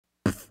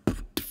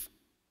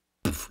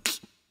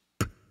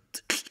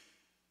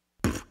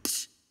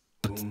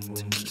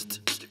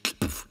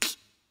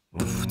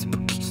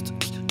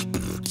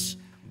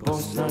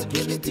Boss not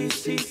giving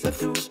PC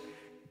satu.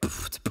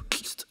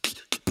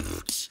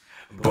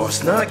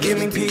 Boss not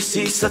giving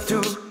PC satu.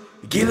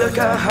 Gila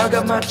kah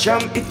harga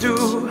macam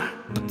itu?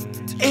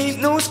 Ain't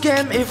no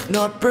scam if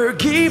not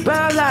pergi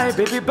balai,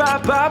 baby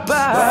bye bye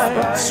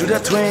bye.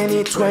 Sudah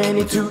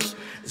 2022,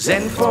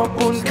 Zen 4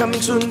 pun coming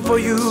soon for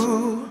you.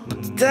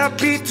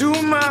 Tapi tu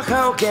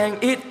mahal gang,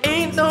 it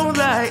ain't no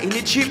lie,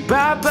 ini cheap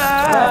bye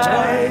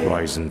bye.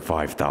 Ryzen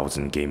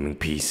 5000 gaming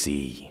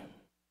PC.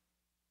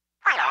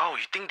 Oh,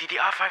 you think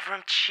DDR5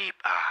 RAM cheap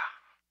ah?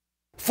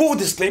 Full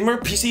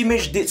disclaimer, PC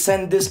Image did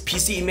send this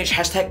PC Image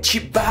hashtag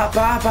cheap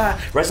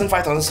Ryzen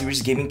 5000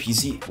 series gaming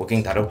PC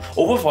working title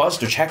over for us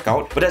to check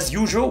out, but as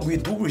usual, we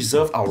do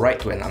reserve our right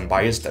to an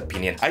unbiased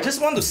opinion. I just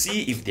want to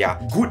see if their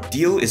good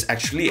deal is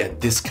actually a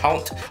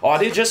discount, or are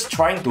they just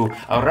trying to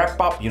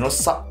wrap up,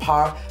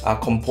 subpar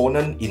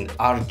component in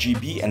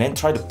RGB and then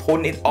try to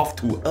pawn it off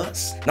to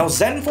us. Now,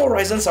 Zen 4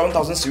 Ryzen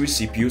 7000 series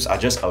CPUs are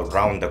just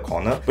around the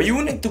corner, but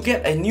you need to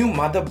get a new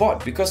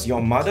motherboard because your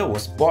mother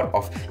was bought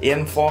of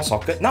AM4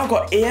 socket, now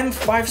got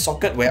AM5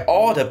 socket where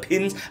all the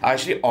pins are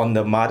actually on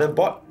the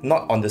motherboard,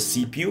 not on the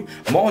CPU.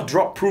 More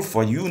drop proof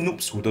for you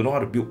noobs who don't know how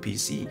to build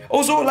PC.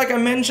 Also, like I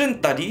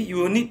mentioned tadi, you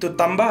will need to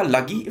tambah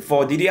lagi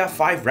for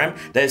DDR5 RAM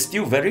that is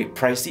still very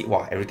pricey.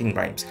 Wow, everything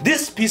rhymes.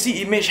 This PC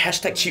Image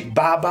hashtag cheap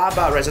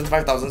Ryzen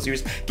 5000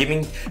 series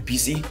gaming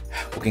PC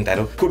working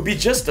title could be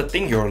just the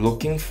thing you're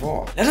looking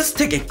for. Let us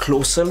take a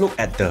closer look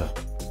at the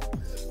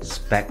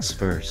specs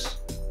first.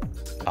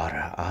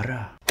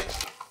 Ara.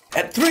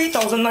 At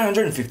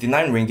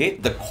 3,959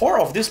 ringgit, the core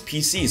of this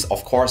PC is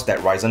of course that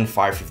Ryzen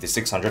 5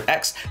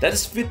 5600X that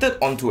is fitted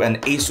onto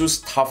an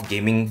Asus TUF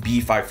Gaming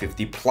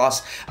B550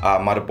 Plus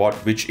motherboard,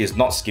 which is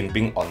not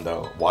skimping on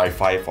the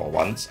Wi-Fi for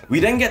once. We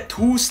then get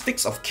 2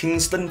 sticks of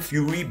Kingston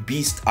Fury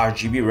Beast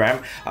RGB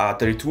RAM,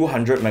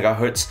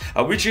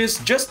 3200MHz, which is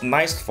just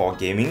nice for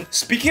gaming.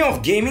 Speaking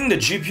of gaming, the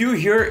GPU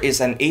here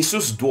is an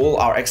Asus Dual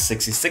RX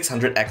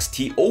 6600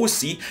 XT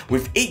OC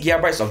with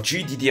 8GB of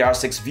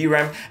GDDR6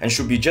 VRAM and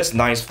should be just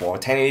nice for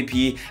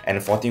 1080p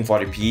and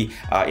 1440p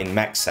in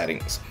max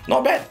settings.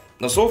 Not bad.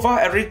 Now, so far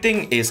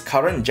everything is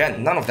current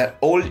gen, none of that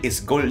old is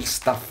gold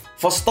stuff.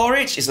 For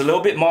storage, it's a little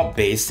bit more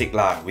basic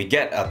lah. We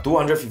get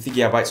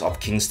 250GB of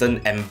Kingston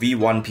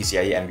MV1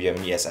 PCIe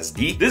NVMe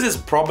SSD. This is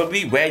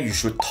probably where you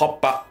should top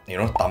up,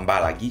 tambah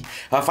lagi.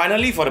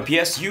 Finally, for the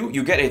PSU,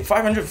 you get a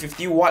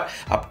 550W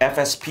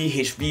FSP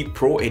HV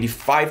PRO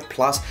 85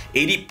 Plus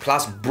 80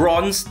 Plus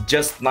bronze,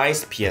 just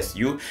nice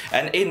PSU,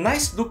 and a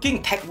nice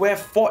looking Tecware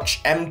Forge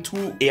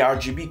M2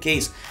 aRGB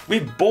case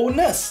with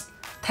bonus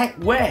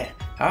Tecware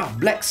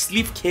black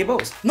sleeve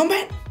cables. Not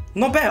bad.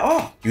 Not bad at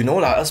all. You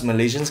know lah, us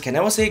Malaysians can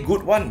never say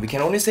good one. We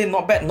can only say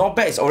not bad. Not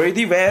bad. It's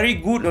already very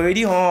good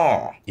already,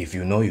 huh? If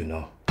you know, you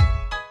know.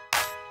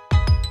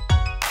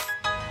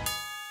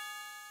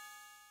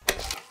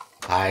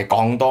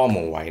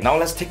 Now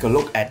let's take a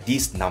look at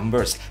these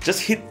numbers.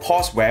 Just hit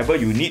pause wherever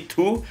you need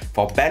to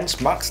for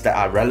benchmarks that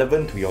are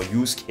relevant to your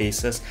use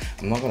cases.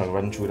 I'm not gonna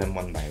run through them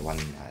one by one.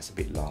 It's a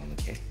bit long,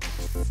 okay?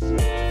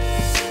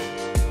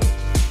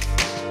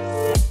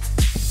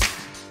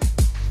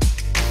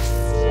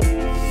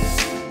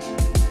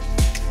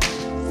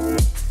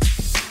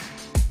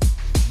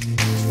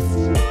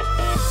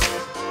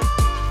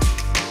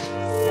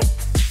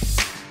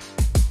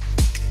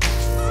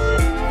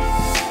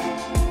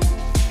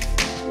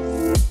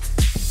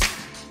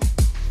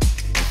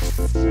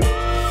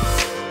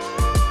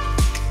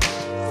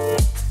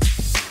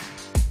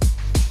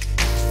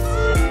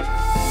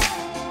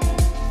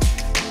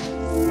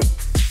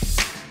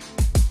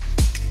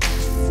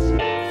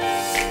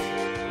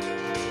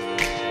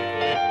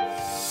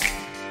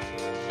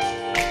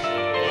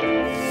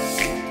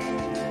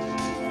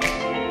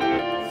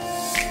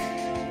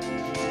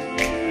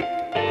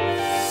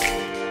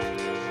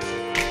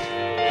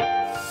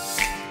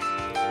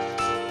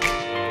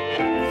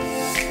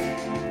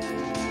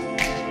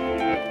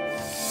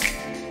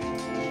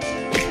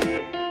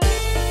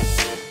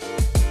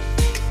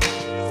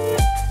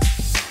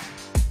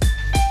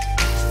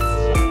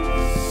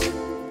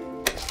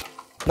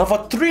 Now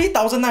for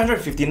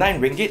 3,959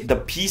 ringgit, the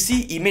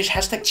PC Image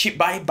hashtag cheap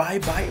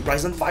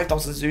Ryzen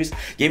 5000 series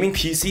gaming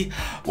PC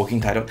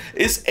working title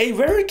is a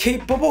very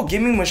capable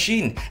gaming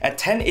machine at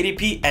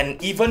 1080p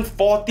and even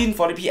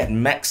 1440p at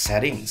max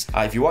settings.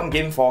 If you want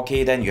game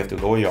 4K, then you have to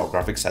lower your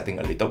graphics setting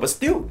a little, but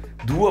still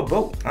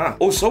doable.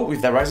 Also,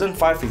 with the Ryzen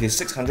 5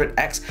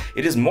 5600X,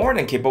 it is more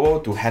than capable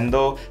to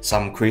handle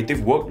some creative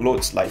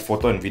workloads like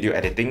photo and video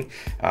editing,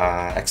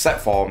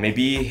 except for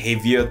maybe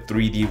heavier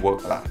 3D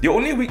work. The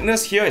only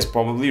weakness here is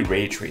probably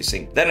ray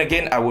tracing. Then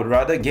again, I would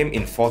rather game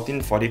in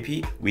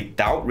 1440p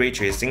without ray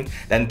tracing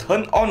than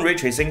turn on ray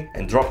tracing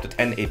and drop to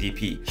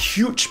 1080p.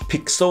 Huge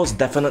pixels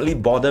definitely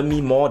bother me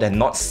more than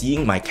not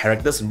seeing my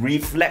character's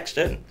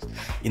reflection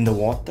in the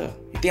water.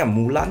 think I'm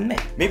Mulan meh?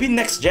 Maybe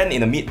next gen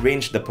in the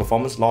mid-range, the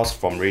performance loss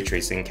from ray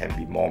tracing can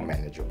be more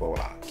manageable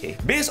lah, okay?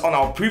 Based on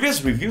our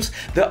previous reviews,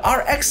 the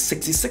RX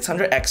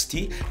 6600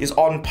 XT is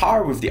on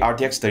par with the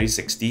RTX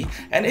 3060,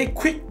 and a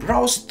quick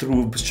browse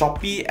through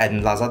Shopee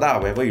and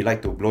Lazada, wherever you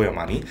like to blow your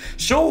money,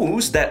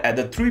 shows that at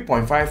the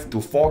 3.5 to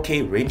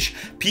 4K range,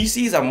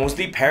 PCs are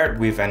mostly paired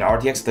with an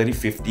RTX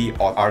 3050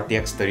 or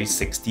RTX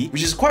 3060,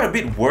 which is quite a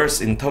bit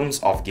worse in terms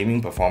of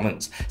gaming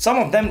performance. Some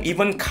of them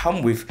even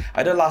come with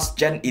either last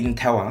gen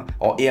Intel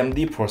or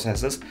AMD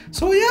processors.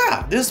 So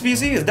yeah, this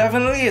PC is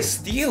definitely a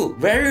steal.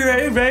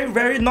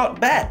 Very not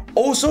bad.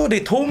 Also, they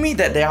told me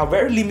that there are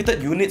very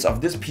limited units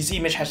of this PC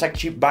image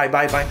 #cheap buy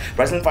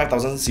Ryzen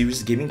 5000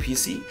 series gaming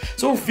PC.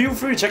 So feel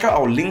free to check out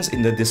our links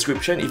in the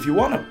description if you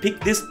want to pick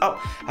this up,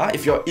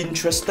 if you're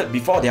interested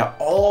before they are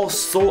all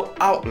sold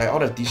out like all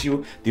the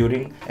tissue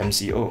during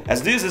MCO.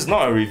 As this is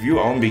not a review,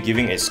 I won't be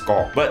giving a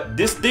score, but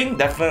this thing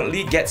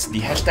definitely gets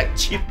the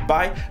 #cheap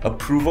buy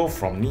approval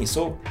from me,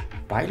 so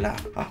buy lah.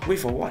 Wait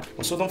for what?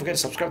 Also, don't forget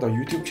to subscribe to our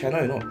YouTube channel,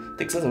 you know. It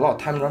takes us a lot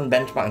of time to run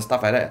benchmark and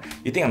stuff like that.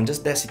 You think I'm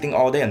just there sitting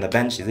all day on the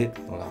bench, is it?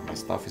 No lah, my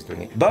staff is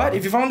doing it. But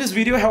if you found this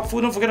video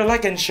helpful, don't forget to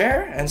like and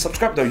share, and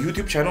subscribe to our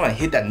YouTube channel and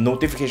hit that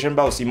notification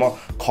bell to see more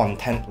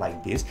content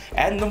like this.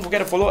 And don't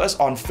forget to follow us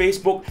on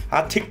Facebook,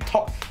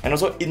 TikTok, and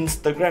also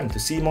Instagram to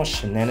see more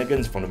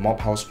shenanigans from the Mob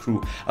House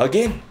crew.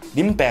 Again,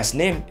 Limpe's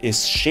name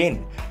is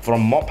Shane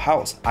from Mob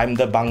House. I'm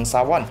the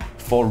bangsawan.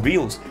 For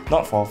reals,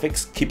 not for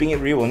fakes, keeping it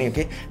real only,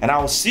 okay? And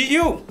I'll see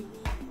you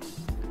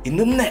in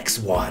the next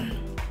one.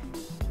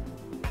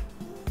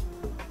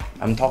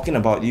 I'm talking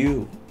about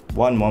you,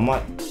 Wan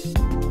Muhammad.